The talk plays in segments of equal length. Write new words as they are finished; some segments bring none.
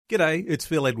G'day, it's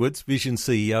Phil Edwards, Vision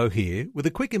CEO here, with a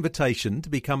quick invitation to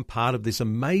become part of this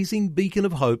amazing beacon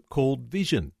of hope called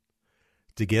Vision.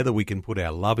 Together we can put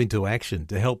our love into action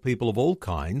to help people of all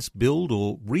kinds build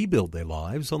or rebuild their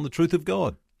lives on the truth of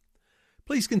God.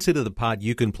 Please consider the part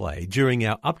you can play during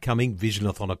our upcoming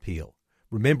Visionathon appeal,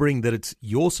 remembering that it's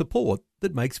your support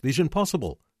that makes Vision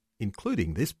possible,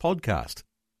 including this podcast.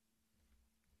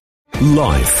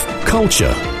 Life,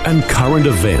 culture and current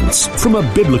events from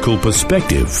a biblical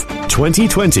perspective.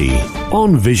 2020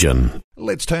 on Vision.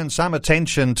 Let's turn some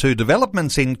attention to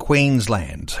developments in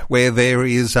Queensland, where there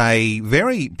is a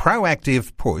very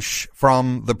proactive push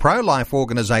from the pro-life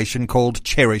organisation called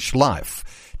Cherish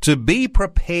Life to be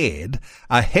prepared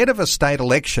ahead of a state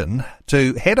election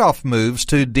to head off moves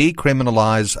to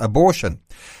decriminalise abortion.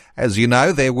 As you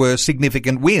know, there were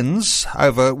significant wins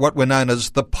over what were known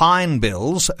as the Pine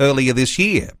Bills earlier this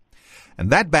year. And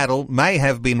that battle may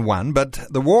have been won, but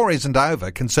the war isn't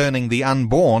over concerning the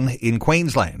unborn in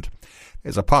Queensland.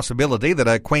 There's a possibility that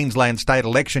a Queensland state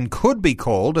election could be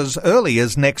called as early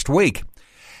as next week.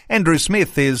 Andrew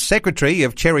Smith is Secretary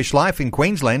of Cherish Life in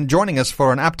Queensland, joining us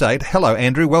for an update. Hello,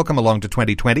 Andrew. Welcome along to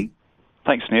 2020.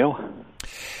 Thanks, Neil.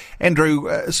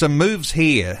 Andrew, some moves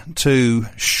here to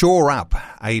shore up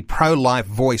a pro-life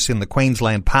voice in the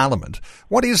Queensland Parliament.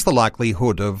 What is the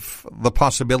likelihood of the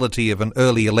possibility of an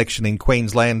early election in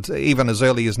Queensland, even as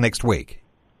early as next week?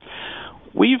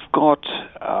 We've got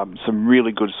some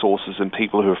really good sources and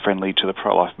people who are friendly to the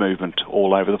pro-life movement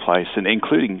all over the place, and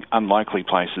including unlikely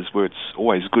places where it's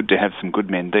always good to have some good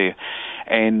men there.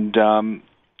 And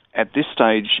at this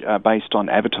stage, based on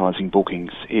advertising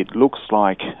bookings, it looks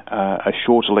like a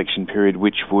short election period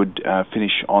which would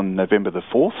finish on November the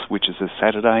 4th, which is a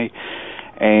Saturday,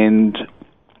 and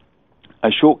a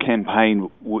short campaign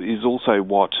is also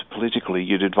what politically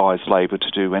you'd advise Labor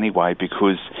to do anyway,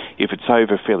 because if it's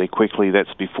over fairly quickly,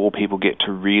 that's before people get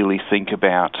to really think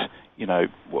about, you know,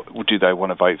 do they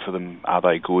want to vote for them, are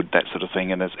they good, that sort of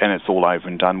thing, and it's all over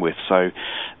and done with. So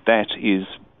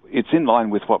it's in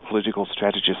line with what political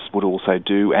strategists would also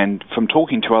do, and from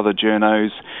talking to other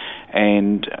journos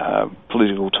and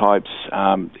political types,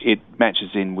 it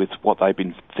matches in with what they've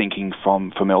been thinking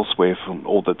from elsewhere, from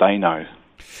all that they know.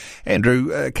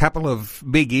 Andrew, a couple of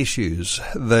big issues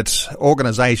that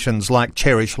organisations like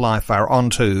Cherish Life are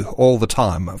onto all the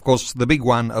time. Of course, the big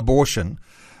one, abortion,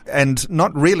 and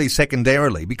not really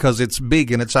secondarily, because it's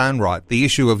big in its own right, the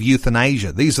issue of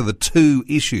euthanasia. These are the two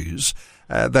issues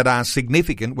that are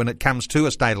significant when it comes to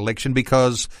a state election,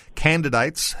 because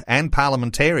candidates and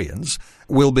parliamentarians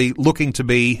will be looking to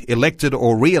be elected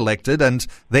or re-elected, and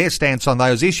their stance on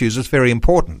those issues is very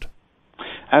important.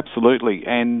 Absolutely.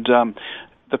 And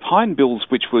the Pine Bills,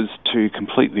 which was to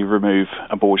completely remove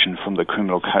abortion from the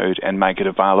criminal code and make it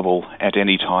available at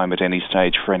any time, at any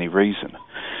stage, for any reason,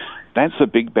 that's a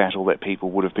big battle that people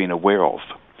would have been aware of.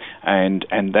 And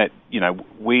that, you know,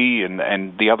 we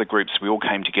and the other groups, we all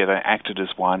came together, acted as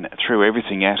one, threw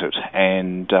everything at it,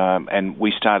 and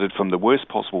we started from the worst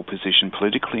possible position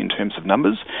politically in terms of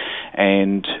numbers,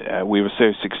 and we were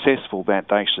so successful that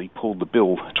they actually pulled the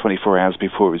bill 24 hours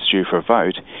before it was due for a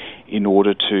vote in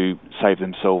order to save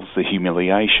themselves the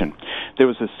humiliation. There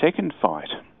was a second fight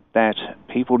that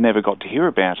people never got to hear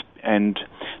about, and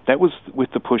that was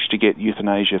with the push to get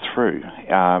euthanasia through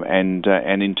and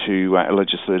into a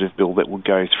legislative bill that would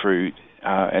go through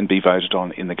and be voted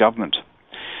on in the government.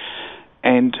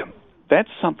 And that's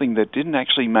something that didn't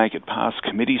actually make it past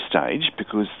committee stage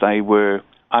because they were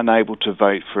unable to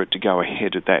vote for it to go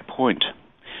ahead at that point.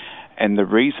 And the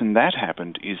reason that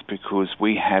happened is because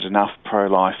we had enough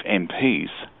pro-life MPs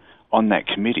on that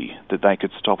committee that they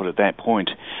could stop it at that point.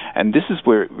 And this is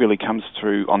where it really comes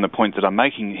through on the point that I'm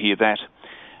making here, that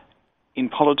in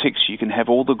politics you can have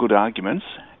all the good arguments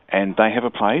and they have a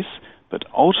place, but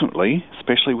ultimately,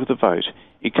 especially with a vote,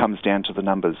 it comes down to the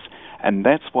numbers. And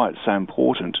that's why it's so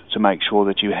important to make sure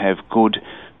that you have good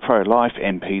pro-life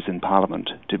MPs in Parliament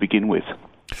to begin with.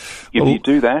 If you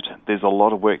do that, there's a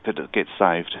lot of work that gets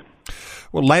saved.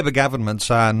 Well, Labor governments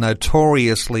are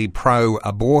notoriously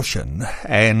pro-abortion,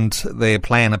 and their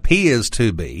plan appears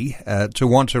to be to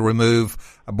want to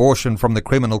remove abortion from the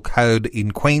criminal code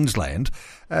in Queensland.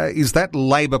 Is that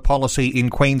Labor policy in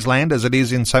Queensland as it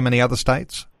is in so many other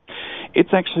states?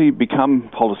 It's actually become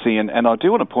policy, and I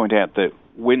do want to point out that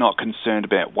we're not concerned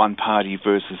about one party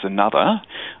versus another.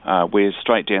 We're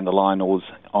straight down the line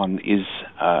on is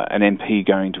an MP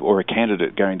going to, or a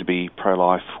candidate going to be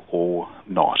pro-life or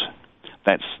not.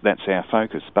 That's our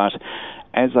focus. But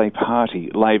as a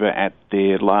party, Labor at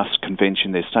their last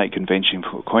convention, their state convention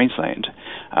for Queensland,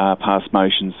 passed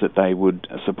motions that they would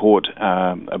support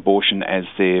abortion as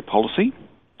their policy.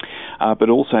 But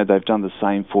also they've done the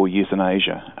same for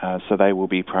euthanasia, so they will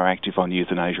be proactive on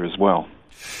euthanasia as well.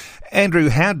 Andrew,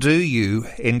 how do you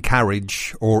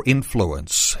encourage or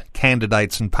influence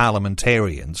candidates and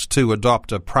parliamentarians to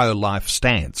adopt a pro-life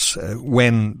stance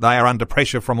when they are under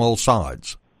pressure from all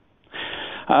sides?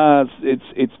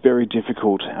 It's very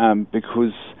difficult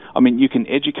because, I mean, you can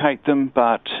educate them,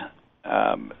 but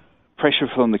pressure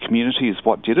from the community is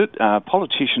what did it.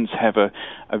 Politicians have a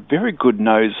very good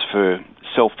nose for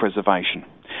self-preservation.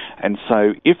 And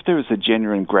so if there is a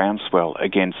genuine groundswell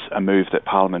against a move that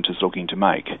Parliament is looking to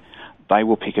make, they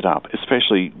will pick it up,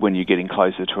 especially when you're getting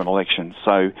closer to an election.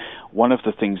 So one of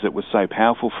the things that was so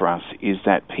powerful for us is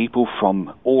that people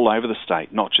from all over the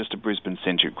state, not just a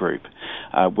Brisbane-centric group,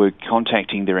 were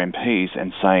contacting their MPs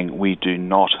and saying, we do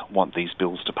not want these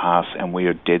bills to pass and we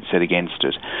are dead set against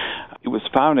it. It was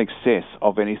far in excess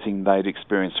of anything they'd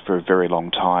experienced for a very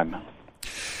long time.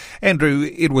 Andrew,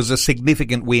 it was a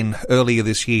significant win earlier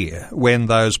this year when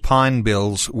those Pine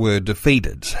bills were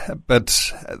defeated,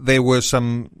 but there were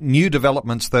some new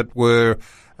developments that were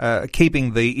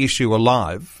keeping the issue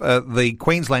alive. The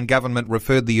Queensland government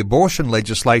referred the abortion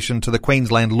legislation to the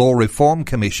Queensland Law Reform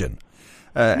Commission,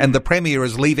 and the Premier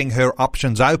is leaving her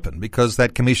options open because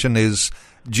that commission is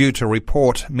due to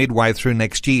report midway through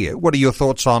next year. What are your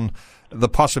thoughts on the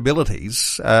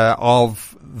possibilities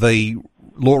of the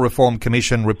Law Reform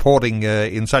Commission reporting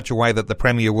in such a way that the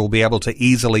Premier will be able to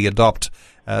easily adopt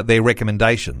their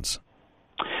recommendations?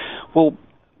 Well,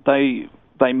 they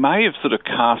may have sort of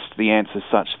cast the answer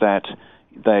such that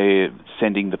they're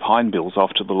sending the Pine bills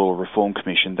off to the Law Reform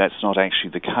Commission. That's not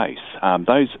actually the case.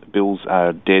 Those bills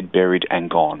are dead, buried and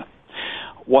gone.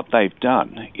 What they've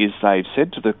done is they've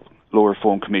said to the Law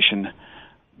Reform Commission,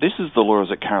 this is the law as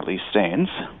it currently stands.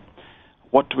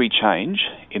 What do we change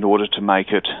in order to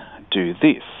make it do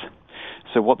this?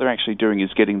 So what they're actually doing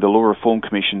is getting the Law Reform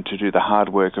Commission to do the hard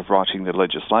work of writing the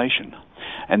legislation.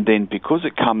 And then because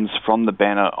it comes from the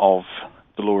banner of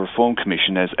the Law Reform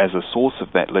Commission as a source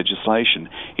of that legislation,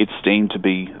 it's deemed to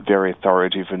be very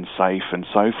authoritative and safe and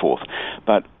so forth.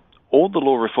 But all the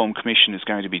Law Reform Commission is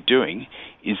going to be doing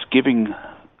is giving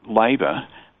Labor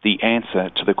the answer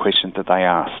to the question that they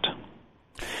asked.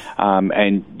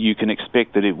 And you can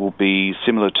expect that it will be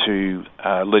similar to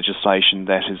legislation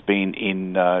that has been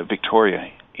in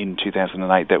Victoria in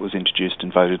 2008 that was introduced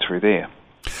and voted through there.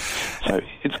 So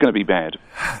it's going to be bad.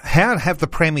 How have the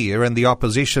Premier and the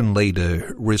opposition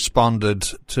leader responded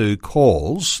to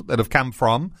calls that have come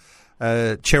from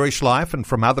Cherish Life and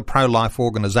from other pro-life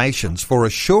organisations for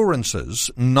assurances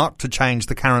not to change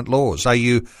the current laws? Are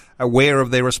you aware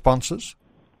of their responses?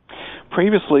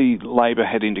 Previously, Labor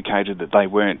had indicated that they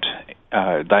weren't,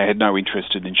 they had no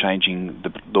interest in changing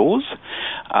the laws.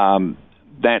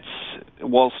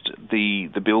 Whilst the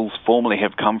bills formally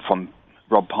have come from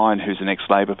Rob Pine, who's an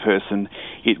ex-Labor person,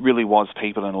 it really was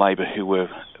people in Labor who were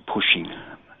pushing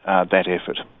that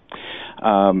effort.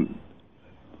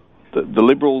 The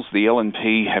Liberals, the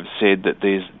LNP, have said that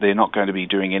they're not going to be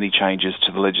doing any changes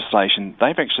to the legislation.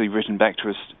 They've actually written back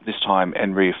to us this time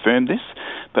and reaffirmed this,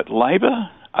 but Labor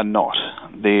are not.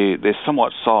 They're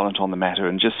somewhat silent on the matter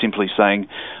and just simply saying,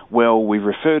 well, we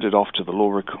referred it off to the Law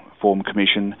Reform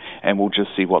Commission and we'll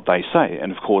just see what they say.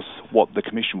 And of course, what the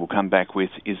Commission will come back with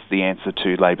is the answer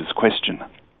to Labor's question.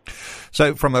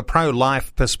 So from a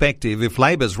pro-life perspective, if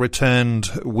Labor's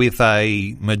returned with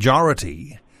a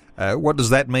majority, what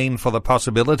does that mean for the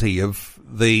possibility of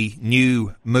the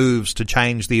new moves to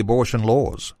change the abortion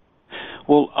laws?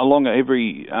 Well,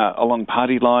 along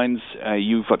party lines,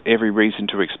 you've got every reason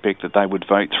to expect that they would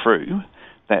vote through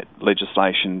that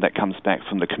legislation that comes back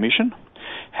from the Commission.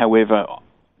 However,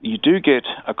 you do get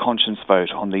a conscience vote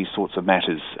on these sorts of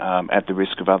matters at the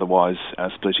risk of otherwise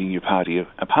splitting your party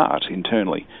apart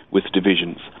internally with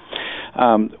divisions.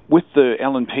 With the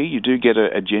LNP, you do get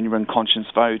a genuine conscience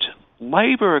vote.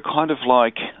 Labor are kind of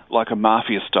like a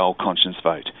mafia-style conscience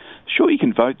vote. Sure, you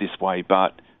can vote this way,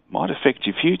 but might affect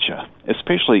your future,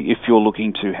 especially if you're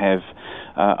looking to have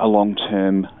a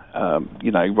long-term,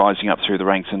 rising up through the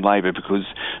ranks in Labor, because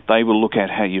they will look at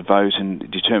how you vote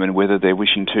and determine whether they're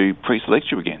wishing to pre-select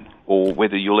you again or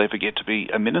whether you'll ever get to be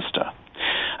a minister.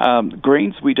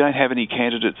 Greens, we don't have any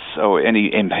candidates or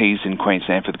any MPs in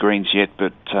Queensland for the Greens yet,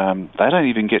 but they don't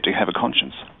even get to have a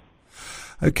conscience.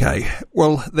 Okay.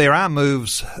 Well, there are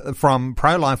moves from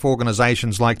pro-life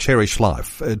organisations like Cherish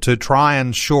Life to try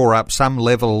and shore up some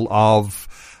level of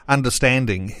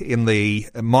understanding in the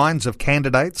minds of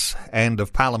candidates and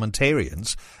of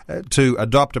parliamentarians to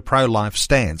adopt a pro-life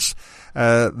stance.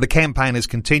 The campaign is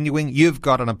continuing. You've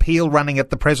got an appeal running at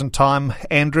the present time.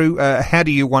 Andrew, how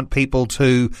do you want people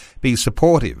to be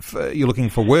supportive? You're looking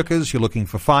for workers, you're looking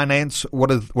for finance.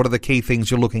 What are the key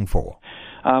things you're looking for?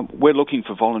 We're looking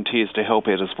for volunteers to help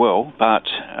out as well, but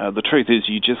the truth is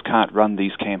you just can't run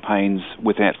these campaigns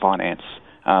without finance.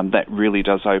 That really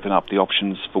does open up the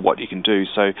options for what you can do.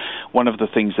 So one of the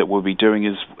things that we'll be doing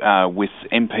is with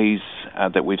MPs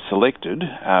that we've selected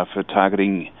for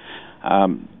targeting,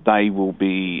 they will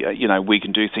be, we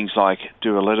can do things like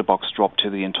do a letterbox drop to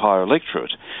the entire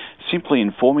electorate, simply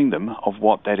informing them of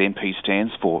what that MP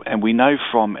stands for. And we know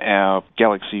from our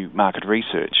Galaxy market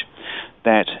research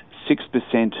that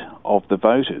 6% of the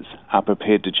voters are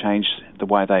prepared to change the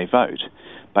way they vote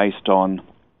based on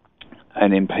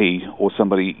an MP or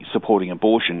somebody supporting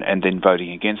abortion and then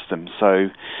voting against them. So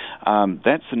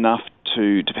that's enough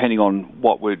to, depending on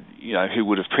what would, who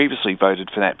would have previously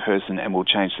voted for that person and will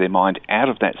change their mind out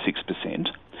of that 6%,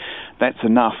 that's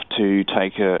enough to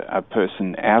take a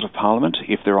person out of Parliament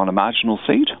if they're on a marginal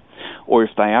seat, or if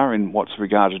they are in what's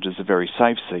regarded as a very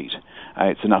safe seat.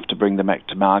 It's enough to bring them back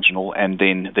to marginal, and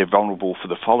then they're vulnerable for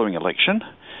the following election,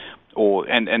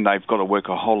 and they've got to work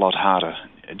a whole lot harder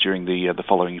during the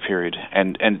following period.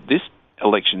 And this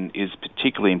election is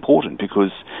particularly important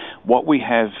because what we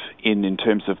have in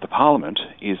terms of the Parliament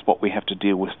is what we have to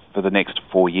deal with for the next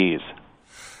 4 years.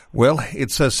 Well,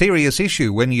 it's a serious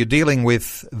issue when you're dealing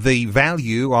with the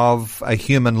value of a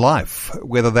human life,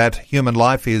 whether that human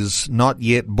life is not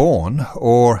yet born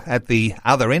or at the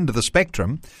other end of the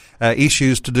spectrum,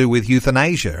 issues to do with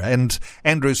euthanasia. And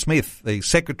Andrew Smith, the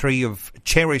Secretary of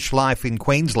Cherish Life in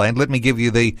Queensland, let me give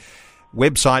you the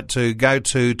website to go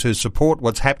to support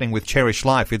what's happening with Cherish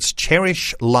Life. It's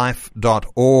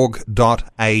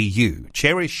cherishlife.org.au.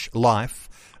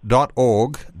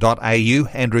 cherishlife.org.au.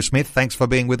 Andrew Smith, thanks for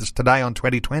being with us today on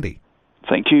 2020.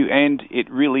 Thank you, and it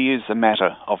really is a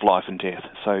matter of life and death,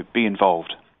 so be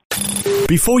involved.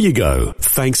 Before you go,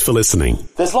 thanks for listening.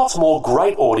 There's lots more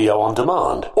great audio on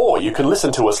demand, or you can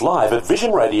listen to us live at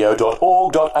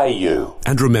visionradio.org.au.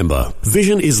 And remember,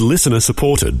 Vision is listener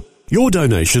supported. Your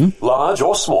donation, large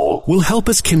or small, will help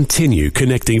us continue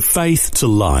connecting faith to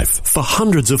life for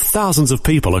hundreds of thousands of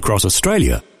people across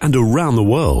Australia and around the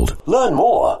world. Learn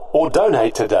more or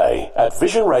donate today at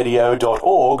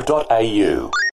visionradio.org.au.